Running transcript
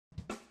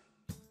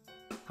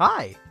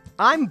Hi,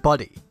 I'm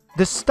Buddy,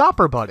 the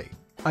Stopper Buddy,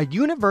 a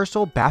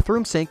universal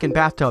bathroom sink and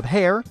bathtub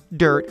hair,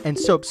 dirt, and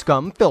soap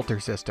scum filter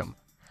system.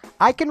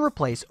 I can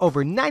replace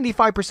over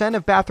 95%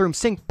 of bathroom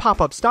sink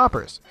pop-up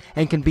stoppers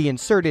and can be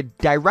inserted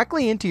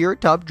directly into your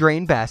tub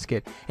drain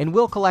basket and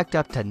will collect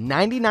up to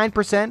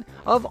 99%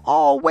 of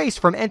all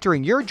waste from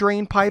entering your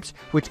drain pipes,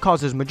 which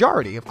causes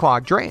majority of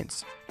clogged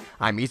drains.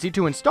 I'm easy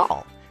to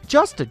install.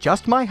 Just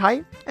adjust my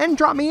height and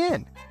drop me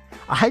in.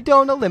 I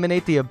don't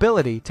eliminate the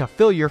ability to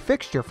fill your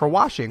fixture for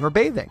washing or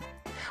bathing.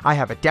 I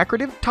have a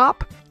decorative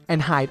top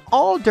and hide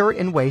all dirt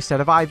and waste out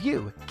of eye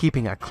view,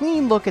 keeping a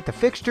clean look at the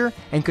fixture,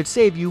 and could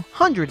save you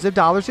hundreds of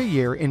dollars a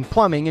year in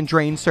plumbing and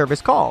drain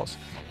service calls,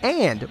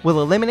 and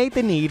will eliminate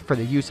the need for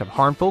the use of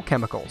harmful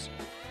chemicals.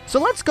 So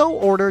let's go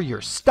order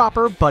your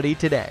Stopper Buddy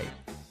today.